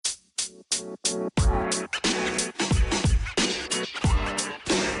Hello,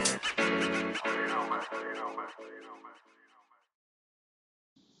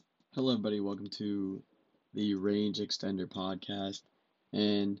 everybody. Welcome to the Range Extender podcast.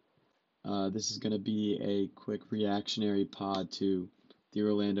 And this is going to be a quick reactionary pod to the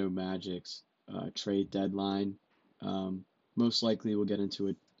Orlando Magic's trade deadline. Most likely, we'll get into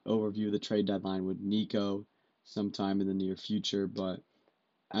an overview of the trade deadline with Nico sometime in the near future. But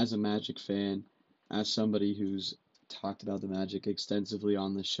as a Magic fan, as somebody who's talked about the Magic extensively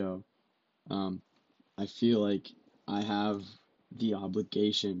on the show, I feel like I have the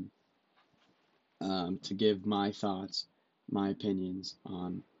obligation to give my thoughts, my opinions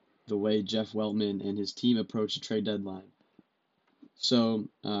on the way Jeff Weltman and his team approach the trade deadline. So,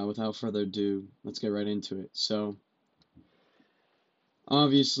 without further ado, let's get right into it. So,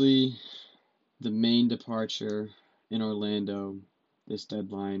 obviously, the main departure in Orlando this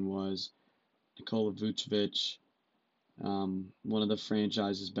deadline was Nikola Vucevic, one of the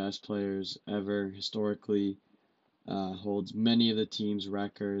franchise's best players ever historically, holds many of the team's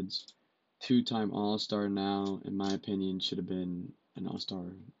records. Two-time All-Star now, in my opinion, should have been an All-Star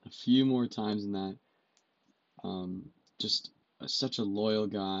a few more times than that. Just such a loyal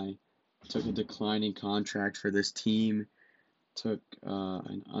guy. Took a declining contract for this team. Took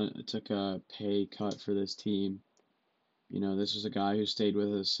a pay cut for this team. You know, this was a guy who stayed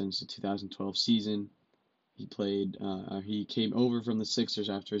with us since the 2012 season. He came over from the Sixers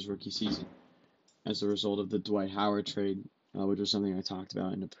after his rookie season as a result of the Dwight Howard trade, which was something I talked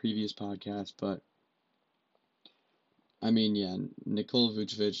about in a previous podcast. But I mean, yeah, Nikola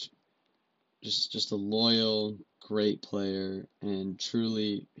Vucevic, just a loyal, great player, and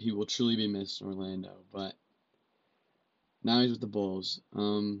he will truly be missed in Orlando. But now he's with the Bulls.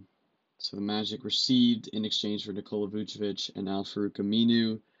 So the Magic received in exchange for Nikola Vucevic and Al-Farouq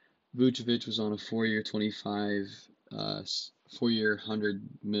Aminu. Vucevic was on a 4-year, 4-year, 100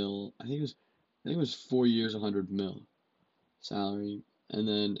 mil. I think it was 4 years, 100 mil salary. And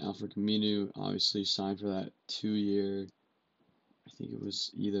then Al-Farouq Aminu obviously signed for that 2-year, I think it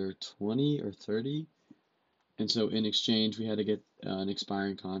was either 20 or 30. And so in exchange, we had to get an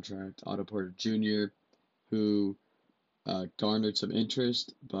expiring contract, Otto Porter Jr., who garnered some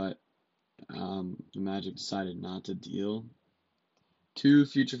interest, but the Magic decided not to deal. 2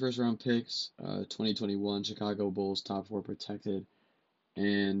 future first-round picks, 2021 Chicago Bulls top 4 protected,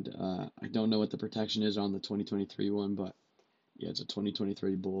 and I don't know what the protection is on the 2023 one, but yeah, it's a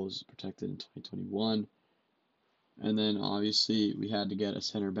 2023 Bulls protected in 2021. And then obviously we had to get a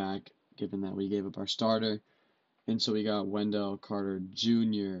center back, given that we gave up our starter, and so we got Wendell Carter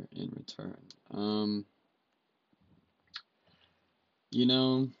Jr. in return. You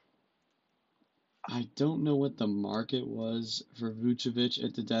know, I don't know what the market was for Vucevic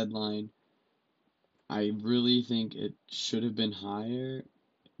at the deadline. I really think it should have been higher,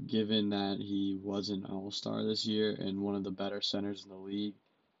 given that he was an all-star this year and one of the better centers in the league.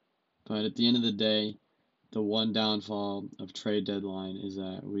 But at the end of the day, the one downfall of trade deadline is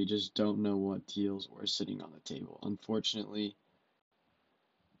that we just don't know what deals were sitting on the table, unfortunately.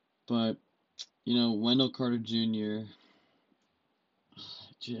 But, you know, Wendell Carter Jr.,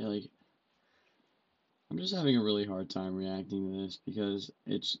 like, I'm just having a really hard time reacting to this because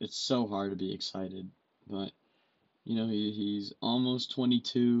it's so hard to be excited. But, you know, he's almost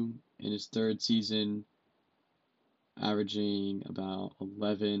 22 in his third season, averaging about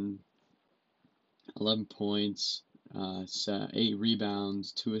 11 points, 8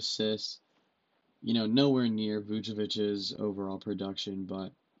 rebounds, 2 assists. You know, nowhere near Vucevic's overall production,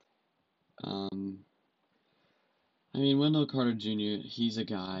 but I mean, Wendell Carter Jr., he's a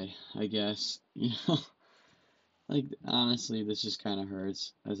guy, I guess. You know, like, honestly, this just kind of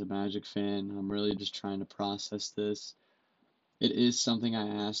hurts as a Magic fan. I'm really just trying to process this. It is something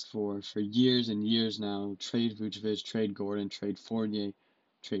I asked for years and years now. Trade Vucevic, trade Gordon, trade Fournier,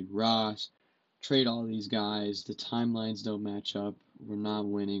 trade Ross, trade all these guys. The timelines don't match up. We're not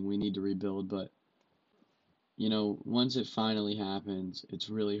winning. We need to rebuild. But, you know, once it finally happens, it's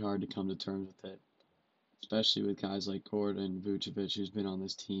really hard to come to terms with it, especially with guys like Gordon, Vucevic, who's been on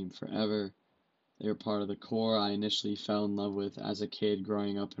this team forever. They were part of the core I initially fell in love with as a kid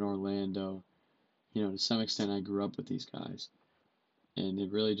growing up in Orlando. You know, to some extent, I grew up with these guys, and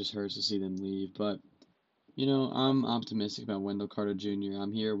it really just hurts to see them leave. But, you know, I'm optimistic about Wendell Carter Jr.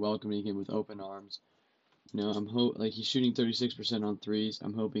 I'm here welcoming him with open arms. You know, he's shooting 36% on threes.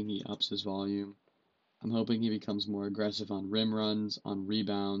 I'm hoping he ups his volume. I'm hoping he becomes more aggressive on rim runs, on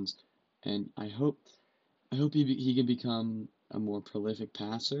rebounds, and I hope he can become a more prolific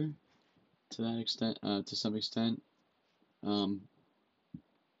passer to that extent, to some extent. But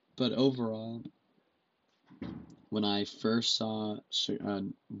But overall, when I first saw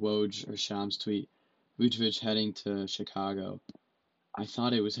Woj or Shams tweet Vucevic heading to Chicago, I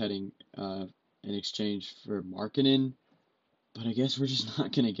thought it was heading in exchange for Markkanen, but I guess we're just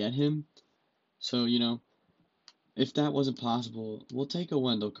not gonna get him. So if that wasn't possible, we'll take a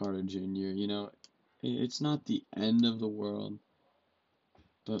Wendell Carter Jr. It's not the end of the world,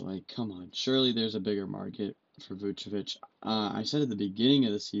 but like, come on, surely there's a bigger market for Vucevic. I said at the beginning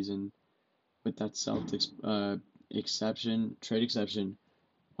of the season with that Celtics trade exception,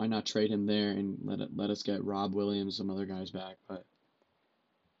 why not trade him there and let us get Rob Williams, some other guys back? But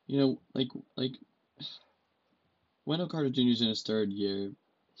like Wendell Carter Jr. is in his third year.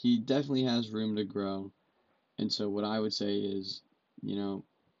 He definitely has room to grow. And so what I would say is, you know,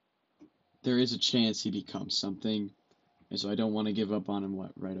 there is a chance he becomes something. And so I don't want to give up on him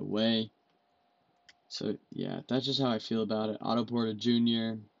right away. So yeah, that's just how I feel about it. Otto Porter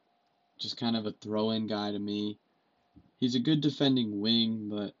Jr., just kind of a throw-in guy to me. He's a good defending wing,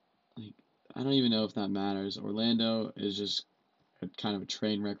 but like I don't even know if that matters. Orlando is just kind of a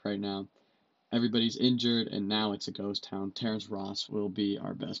train wreck right now. Everybody's injured, and now it's a ghost town. Terrence Ross will be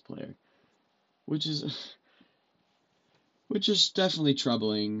our best player, which is definitely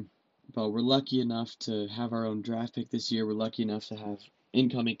troubling. But we're lucky enough to have our own draft pick this year. We're lucky enough to have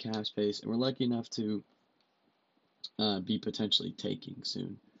incoming cap space, and we're lucky enough to be potentially taking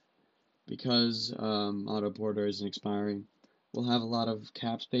soon. Because Otto Porter isn't expiring, we'll have a lot of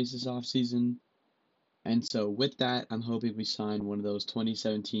cap space this offseason. And so with that, I'm hoping we sign one of those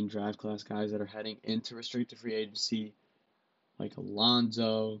 2017 draft class guys that are heading into restricted free agency, like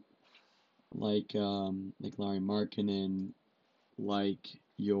Alonzo, like Larry Markkanen, like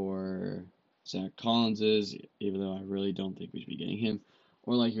your Zach Collins is, even though I really don't think we should be getting him,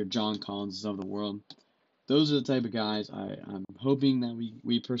 or like your John Collins of the world. Those are the type of guys I'm hoping that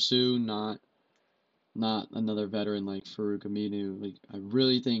we pursue, not another veteran like Farouk Aminu. Like I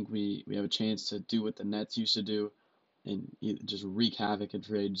really think we have a chance to do what the Nets used to do and just wreak havoc in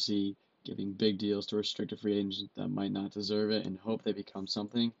free agency, giving big deals to restricted free agents that might not deserve it, and hope they become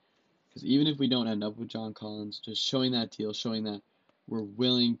something. Because even if we don't end up with John Collins, just showing that deal, showing that we're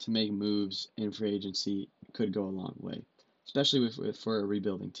willing to make moves in free agency could go a long way, especially for a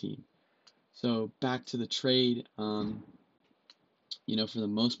rebuilding team. So back to the trade. For the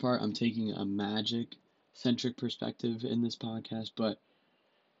most part, I'm taking a Magic-centric perspective in this podcast, but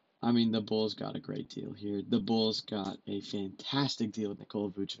I mean, the Bulls got a great deal here. The Bulls got a fantastic deal with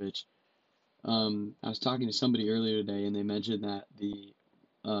Nikola Vucevic. I was talking to somebody earlier today, and they mentioned that the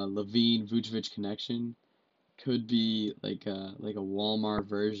LaVine-Vucevic connection could be like a Walmart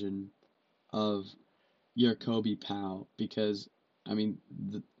version of your Kobe Powell, because I mean,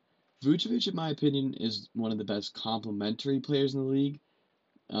 Vucevic, in my opinion, is one of the best complementary players in the league.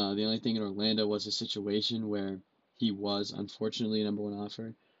 The only thing in Orlando was a situation where he was unfortunately a number one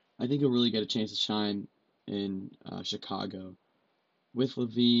offer. I think he'll really get a chance to shine in Chicago. With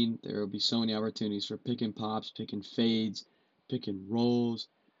LaVine, there will be so many opportunities for picking pops, picking fades, picking rolls,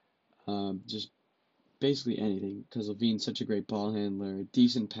 just basically anything. Because LaVine's such a great ball handler, a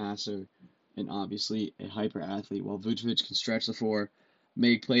decent passer, and obviously a hyper athlete. While Vucevic can stretch the floor,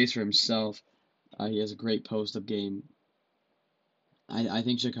 make plays for himself, he has a great post-up game. I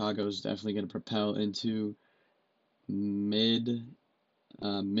think Chicago is definitely going to propel into mid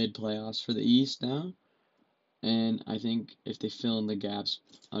playoffs for the East now, and I think if they fill in the gaps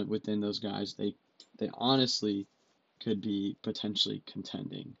within those guys, they honestly could be potentially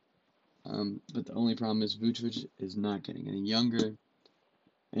contending. But the only problem is Vucevic is not getting any younger,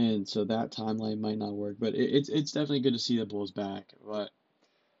 and so that timeline might not work. But it's definitely good to see the Bulls back. But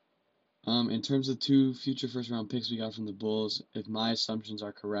in terms of 2 future first-round picks we got from the Bulls, if my assumptions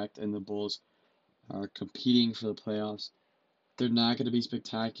are correct and the Bulls are competing for the playoffs, they're not going to be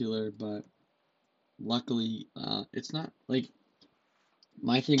spectacular, but luckily, it's not like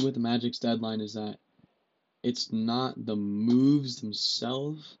my thing with the Magic's deadline is that it's not the moves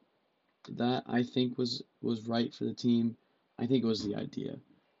themselves that I think was right for the team. I think it was the idea.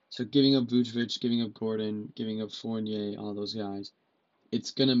 So giving up Vucevic, giving up Gordon, giving up Fournier, all those guys,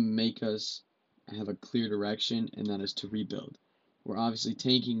 it's going to make us have a clear direction, and that is to rebuild. We're obviously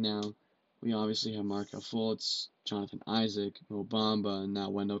tanking now. We obviously have Markelle Fultz, Jonathan Isaac, Mo Bamba, and now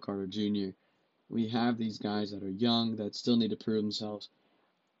Wendell Carter Jr. We have these guys that are young that still need to prove themselves,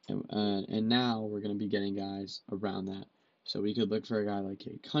 and now we're going to be getting guys around that. So we could look for a guy like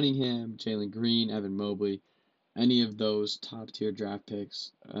Cade Cunningham, Jalen Green, Evan Mobley, any of those top-tier draft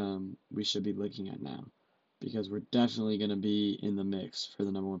picks we should be looking at now, because we're definitely going to be in the mix for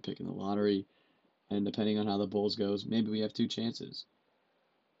the number 1 pick in the lottery, and depending on how the Bulls goes, maybe we have 2 chances.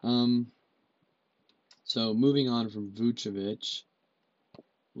 Um, so moving on from Vucevic,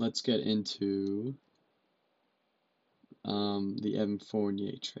 let's get into the Evan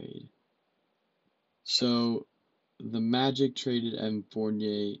Fournier trade. So the Magic traded Evan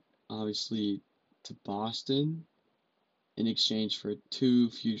Fournier, obviously, to Boston in exchange for 2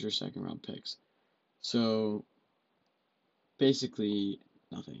 future second round picks. So basically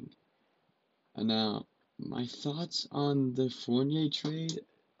nothing. And now, my thoughts on the Fournier trade.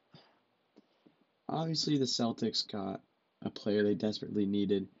 Obviously, the Celtics got a player they desperately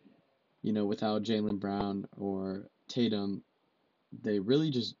needed. Without Jaylen Brown or Tatum, they really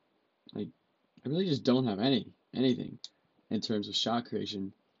just don't have anything in terms of shot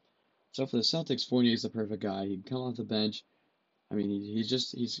creation. So for the Celtics, Fournier is the perfect guy. He can come off the bench. I mean,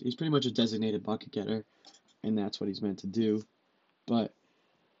 he's pretty much a designated bucket getter, and that's what he's meant to do. But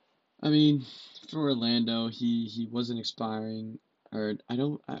I mean, for Orlando, he wasn't expiring, or I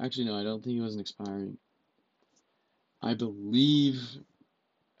don't actually no, I don't think he wasn't expiring. I believe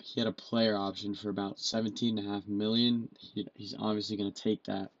he had a player option for about 17.5 million. He's obviously going to take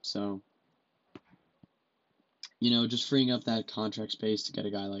that. So, just freeing up that contract space to get a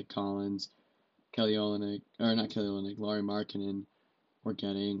guy like Collins, Kelly Olynyk, or not Kelly Olynyk, Lauri Markkanen, or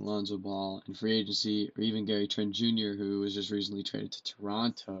getting Lonzo Ball in free agency, or even Gary Trent Jr., who was just recently traded to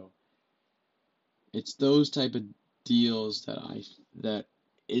Toronto. It's those type of deals that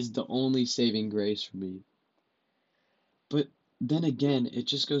is the only saving grace for me. But then again, it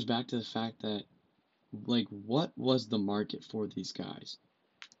just goes back to the fact that, like, what was the market for these guys?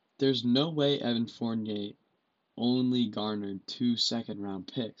 There's no way Evan Fournier only garnered 2 second-round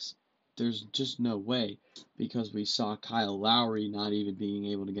picks. There's just no way, because we saw Kyle Lowry not even being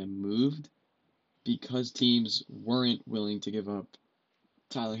able to get moved because teams weren't willing to give up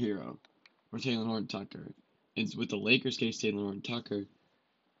Tyler Hero or Talen Horton-Tucker. And with the Lakers case, Talen Horton-Tucker,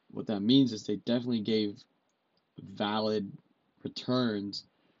 what that means is they definitely gave valid returns,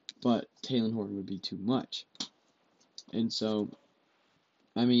 but Talen Horton would be too much. And so,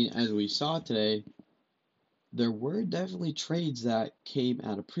 I mean, as we saw today, there were definitely trades that came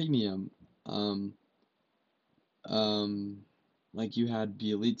at a premium. Um, like you had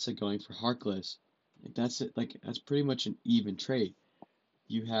Bjelica going for Harkless. Like that's it. Like that's pretty much an even trade.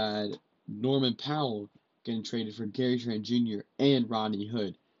 You had Norman Powell getting traded for Gary Trent Jr. and Rodney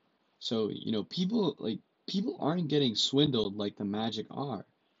Hood. So people aren't getting swindled like the Magic are.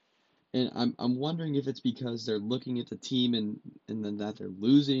 And I'm wondering if it's because they're looking at the team and then that they're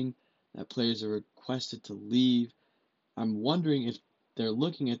losing, that players are requested to leave. I'm wondering if they're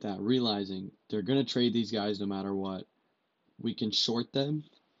looking at that, realizing they're gonna trade these guys no matter what. We can short them,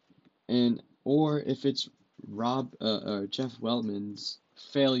 or if it's Jeff Weltman's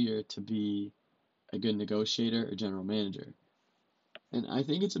failure to be a good negotiator or general manager. And I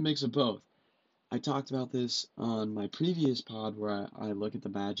think it's a mix of both. I talked about this on my previous pod where I look at the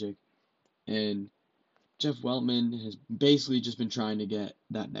Magic, and Jeff Weltman has basically just been trying to get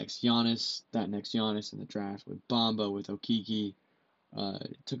that next Giannis in the draft with Bamba, with Okeke.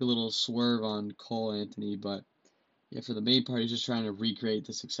 Took a little swerve on Cole Anthony, but yeah, for the main part, he's just trying to recreate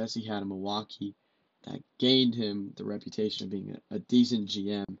the success he had in Milwaukee that gained him the reputation of being a decent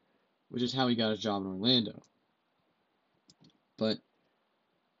GM, which is how he got his job in Orlando. But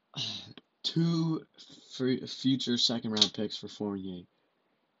 2 future second-round picks for Fournier.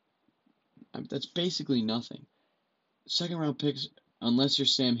 That's basically nothing. Second-round picks, unless you're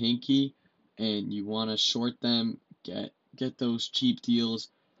Sam Hinkie and you want to short them, get those cheap deals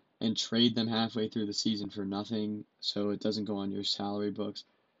and trade them halfway through the season for nothing so it doesn't go on your salary books.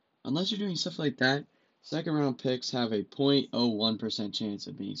 Unless you're doing stuff like that, second-round picks have a 0.01% chance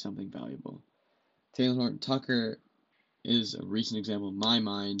of being something valuable. Talen Horton-Tucker is a recent example in my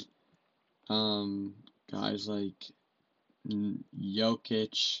mind. Guys like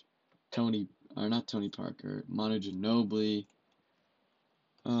Jokic, not Tony Parker, Manu Ginobili,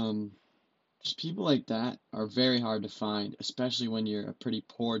 just people like that are very hard to find, especially when you're a pretty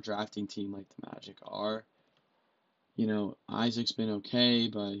poor drafting team like the Magic are. Isaac's been okay,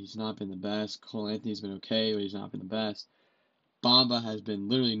 but he's not been the best. Cole Anthony's been okay, but he's not been the best. Bamba has been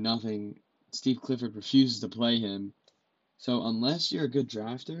literally nothing. Steve Clifford refuses to play him. So unless you're a good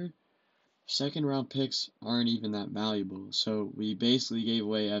drafter, second-round picks aren't even that valuable. So we basically gave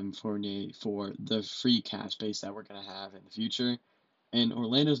away Evan Fournier for the free cap space that we're going to have in the future. And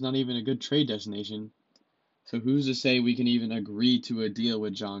Orlando's not even a good trade destination. So who's to say we can even agree to a deal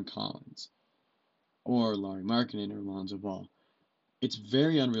with John Collins or Lauri Markkanen or Lonzo Ball? It's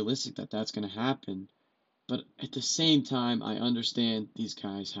very unrealistic that that's going to happen. But at the same time, I understand these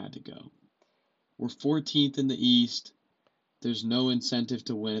guys had to go. We're 14th in the East. There's no incentive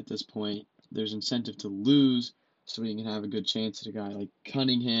to win at this point. There's incentive to lose so we can have a good chance at a guy like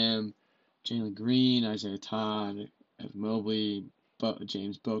Cunningham, Jalen Green, Isaiah Todd, Evan Mobley,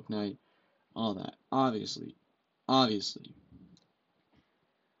 James Bouknight, all that. Obviously.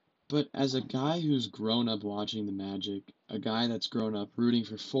 But as a guy who's grown up watching the Magic, a guy that's grown up rooting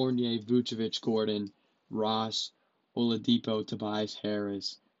for Fournier, Vucevic, Gordon, Ross, Oladipo, Tobias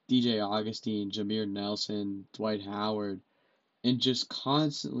Harris, DJ Augustine, Jameer Nelson, Dwight Howard, and just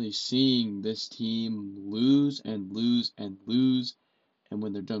constantly seeing this team lose and lose and lose, and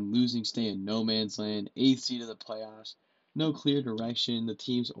when they're done losing, stay in no man's land, eighth seed of the playoffs, no clear direction, the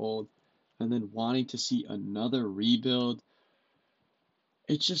team's old, and then wanting to see another rebuild.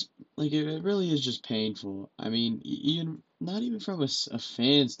 It's just like it really is just painful. I mean, even not even from a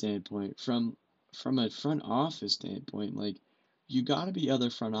fan standpoint, from a front office standpoint, like you got to be other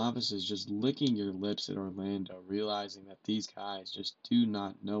front offices just licking your lips at Orlando, realizing that these guys just do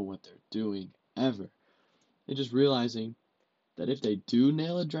not know what they're doing ever. And just realizing that if they do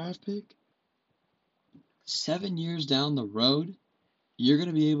nail a draft pick, 7 years down the road, you're going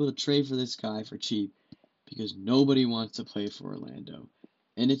to be able to trade for this guy for cheap because nobody wants to play for Orlando.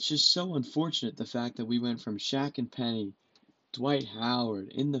 And it's just so unfortunate the fact that we went from Shaq and Penny, Dwight Howard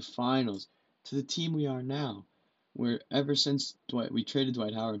in the finals to the team we are now, where ever since we traded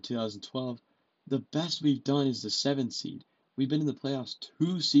Dwight Howard in 2012, the best we've done is the 7th seed. We've been in the playoffs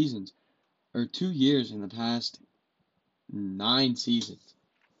 2 years in the past 9 seasons.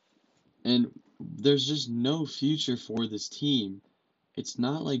 And there's just no future for this team. It's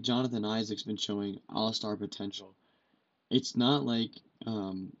not like Jonathan Isaac's been showing all-star potential. It's not like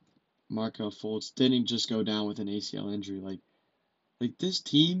Markelle Fultz didn't just go down with an ACL injury. Like this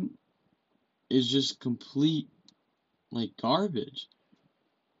team is just complete like garbage.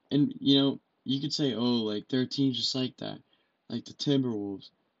 And you could say, oh, like their team's just like that, like the Timberwolves.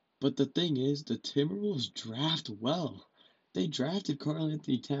 But the thing is, the Timberwolves draft well. They drafted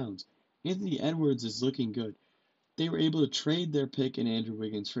Karl-Anthony Towns. Anthony Edwards is looking good. They were able to trade their pick in Andrew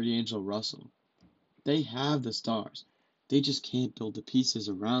Wiggins for D'Angelo Russell. They have the stars. They just can't build the pieces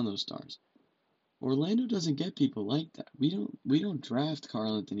around those stars. Orlando doesn't get people like that. We don't draft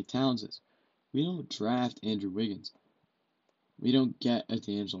Karl-Anthony Towns. We don't draft Andrew Wiggins. We don't get a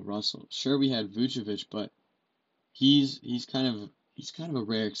D'Angelo Russell. Sure, we had Vucevic, but he's kind of a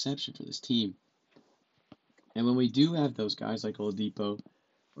rare exception for this team. And when we do have those guys like Oladipo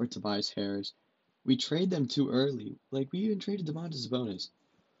or Tobias Harris, we trade them too early. Like we even traded Domantas Sabonis.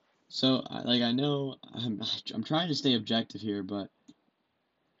 So I know I'm trying to stay objective here, but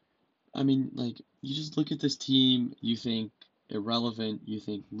I mean like you just look at this team, you think irrelevant, you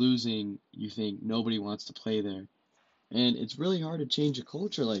think losing, you think nobody wants to play there. And it's really hard to change a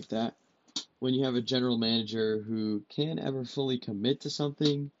culture like that when you have a general manager who can't ever fully commit to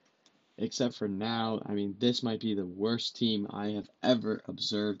something, except for now. I mean, this might be the worst team I have ever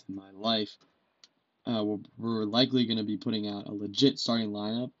observed in my life. We're likely going to be putting out a legit starting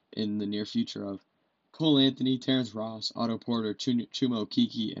lineup in the near future of Cole Anthony, Terrence Ross, Otto Porter, Chuma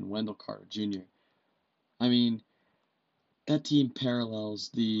Okeke, and Wendell Carter Jr. I mean, that team parallels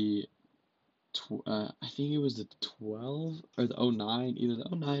I think it was the 12 or the 09, either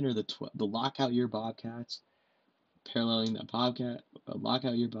the 09 or the lockout year Bobcats, paralleling the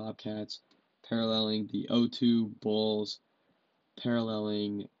lockout year Bobcats, paralleling the 02 Bulls,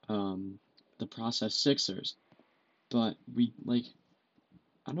 paralleling the process Sixers. But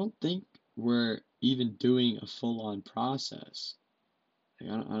I don't think we're even doing a full-on process. I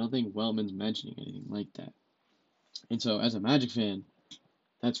don't think Wellman's mentioning anything like that. And so, as a Magic fan,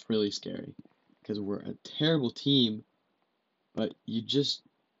 that's really scary because we're a terrible team, but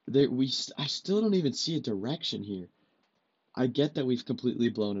I still don't even see a direction here. I get that we've completely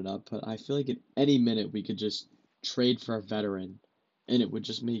blown it up, but I feel like at any minute we could just trade for a veteran, and it would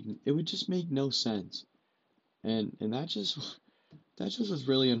just make no sense. And that's just what's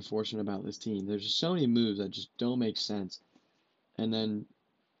really unfortunate about this team. There's just so many moves that just don't make sense. And then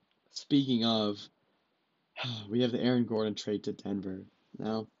speaking of, we have the Aaron Gordon trade to Denver.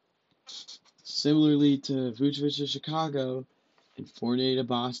 Now, similarly to Vucevic to Chicago and Fournier to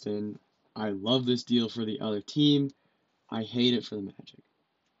Boston, I love this deal for the other team. I hate it for the Magic.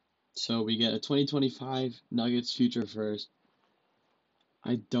 So we get a 2025 Nuggets future first.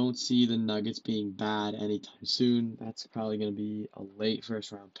 I don't see the Nuggets being bad anytime soon. That's probably going to be a late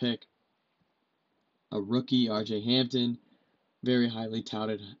first round pick. A rookie, RJ Hampton, very highly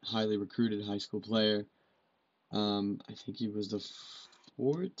touted, highly recruited high school player. I think he was the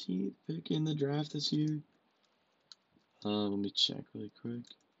 14th pick in the draft this year. Let me check really quick.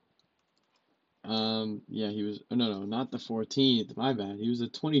 Yeah, he was, oh, no, not the 14th, my bad. He was the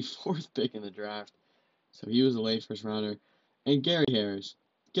 24th pick in the draft, so he was a late first rounder. And Gary Harris.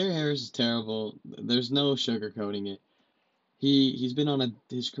 Gary Harris is terrible. There's no sugarcoating it.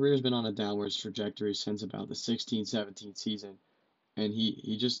 His career's been on a downwards trajectory since about the 16-17 season, and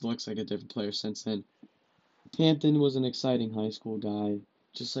he just looks like a different player since then. Hampton was an exciting high school guy,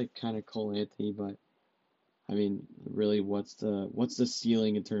 just like kind of Cole Anthony, but I mean, really, what's the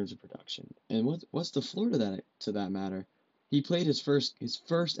ceiling in terms of production, and what's the floor to that matter? He played his first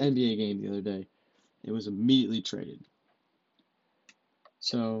NBA game the other day. It was immediately traded.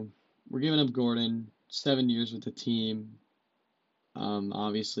 So we're giving up Gordon 7 years with the team.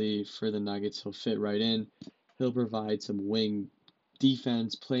 Obviously, for the Nuggets, he'll fit right in. He'll provide some wing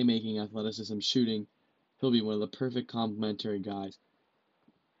defense, playmaking, athleticism, shooting. He'll be one of the perfect complementary guys.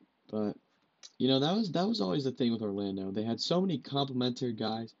 But that was always the thing with Orlando. They had so many complementary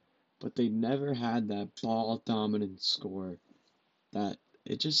guys, but they never had that ball dominant scorer that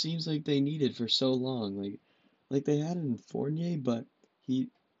it just seems like they needed for so long. Like they had it in Fournier, but he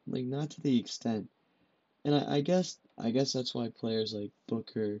like not to the extent. And I guess that's why players like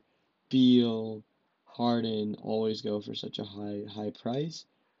Booker, Beal, Harden always go for such a high price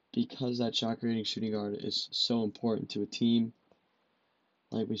because that shot creating shooting guard is so important to a team,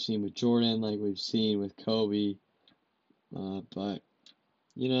 like we've seen with Jordan, like we've seen with Kobe. But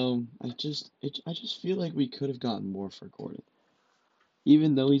I just feel like we could have gotten more for Gordon,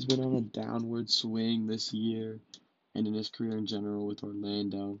 even though he's been on a downward swing this year and in his career in general with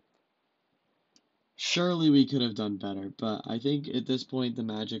Orlando. Surely we could have done better, but I think at this point the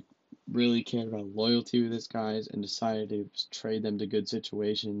Magic really cared about loyalty with his guys and decided to trade them to good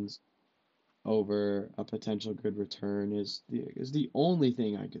situations over a potential good return is the only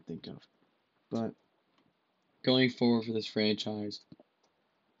thing I could think of. But going forward for this franchise,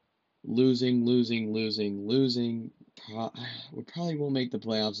 losing, losing, losing, losing, we probably won't make the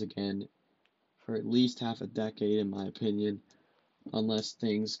playoffs again for at least half a decade, in my opinion, unless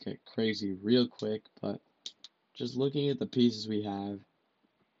things get crazy real quick. But just looking at the pieces we have,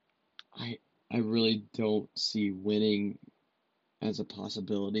 I I really don't see winning as a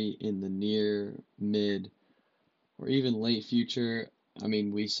possibility in the near, mid, or even late future. I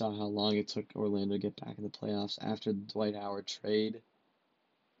mean, we saw how long it took Orlando to get back in the playoffs after the Dwight Howard trade.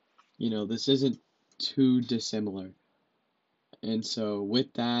 This isn't too dissimilar. And so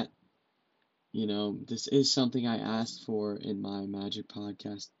with that, this is something I asked for in my Magic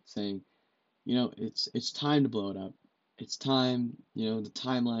podcast, saying, it's time to blow it up. It's time, the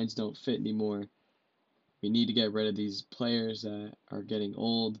timelines don't fit anymore. We need to get rid of these players that are getting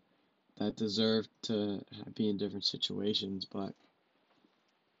old, that deserve to be in different situations. But,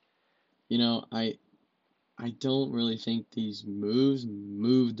 I don't really think these moves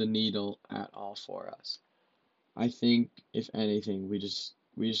move the needle at all for us. I think if anything, we just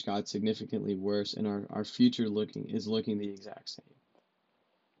got significantly worse, and our future looking the exact same.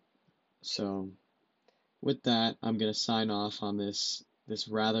 So with that, I'm gonna sign off on this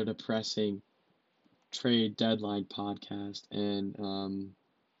rather depressing trade deadline podcast, and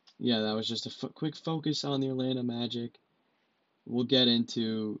yeah, that was just a quick focus on the Orlando Magic. We'll get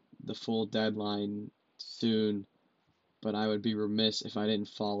into the full deadline soon, but I would be remiss if I didn't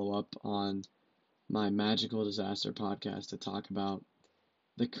follow up on my Magical Disaster podcast to talk about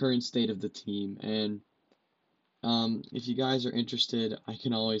the current state of the team. And if you guys are interested, I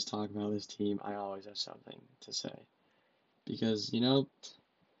can always talk about this team. I always have something to say because,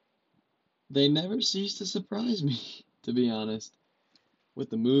 they never cease to surprise me, to be honest, with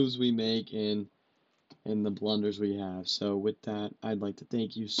the moves we make and the blunders we have. So with that, I'd like to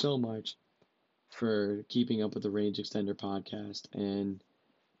thank you so much for keeping up with the Range Extender podcast, and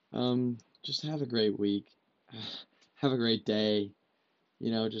just have a great week. Have a great day.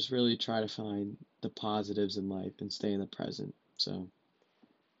 Just really try to find the positives in life and stay in the present. So,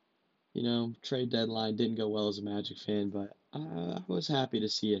 trade deadline didn't go well as a Magic fan, but I was happy to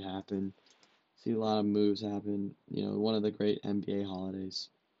see it happen. See a lot of moves happen. One of the great NBA holidays.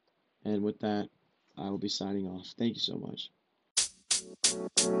 And with that, I will be signing off. Thank you so much.